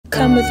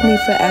Come with me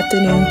for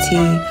afternoon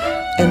tea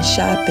and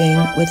shopping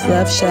with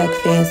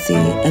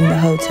LoveShackFancy and the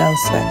Hotel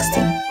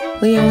Swexton.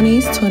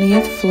 Leonie's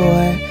 20th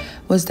floor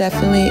was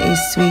definitely a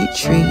sweet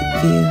treat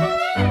view.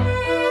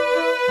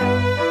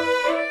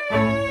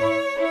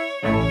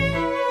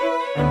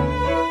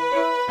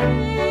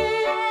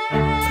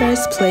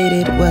 First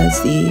plated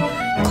was the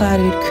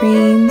clouded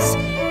creams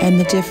and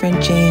the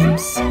different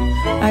jams.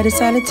 I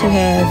decided to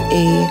have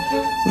a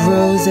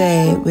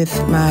rosé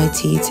with my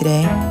tea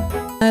today.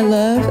 I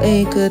love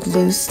a good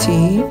loose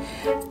tea,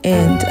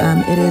 and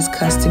it is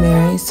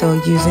customary, so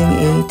using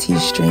a tea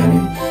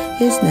strainer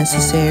is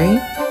necessary.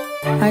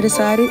 I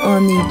decided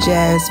on the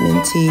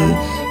jasmine tea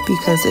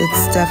because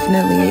it's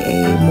definitely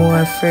a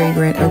more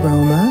fragrant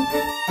aroma.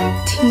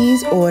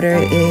 Tea's order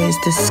is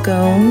the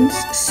scones,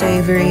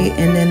 savory,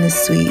 and then the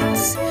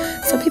sweets.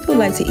 Some people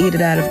like to eat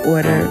it out of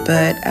order,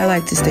 but I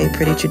like to stay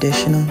pretty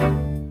traditional.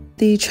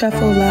 The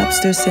truffle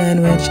lobster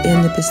sandwich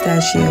and the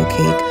pistachio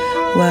cake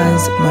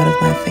was one of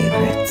my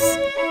favorites.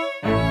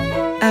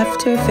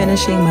 After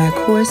finishing my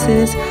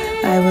courses,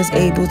 I was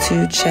able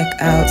to check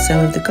out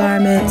some of the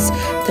garments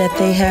that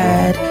they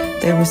had.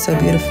 They were so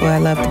beautiful. I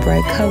love the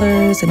bright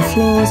colors and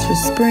florals for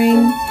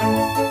spring.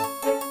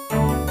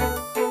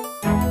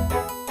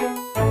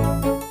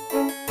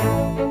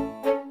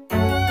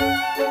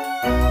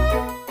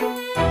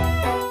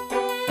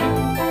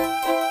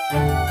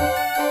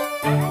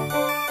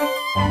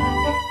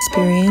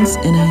 Experience,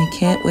 and I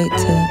can't wait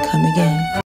to come again.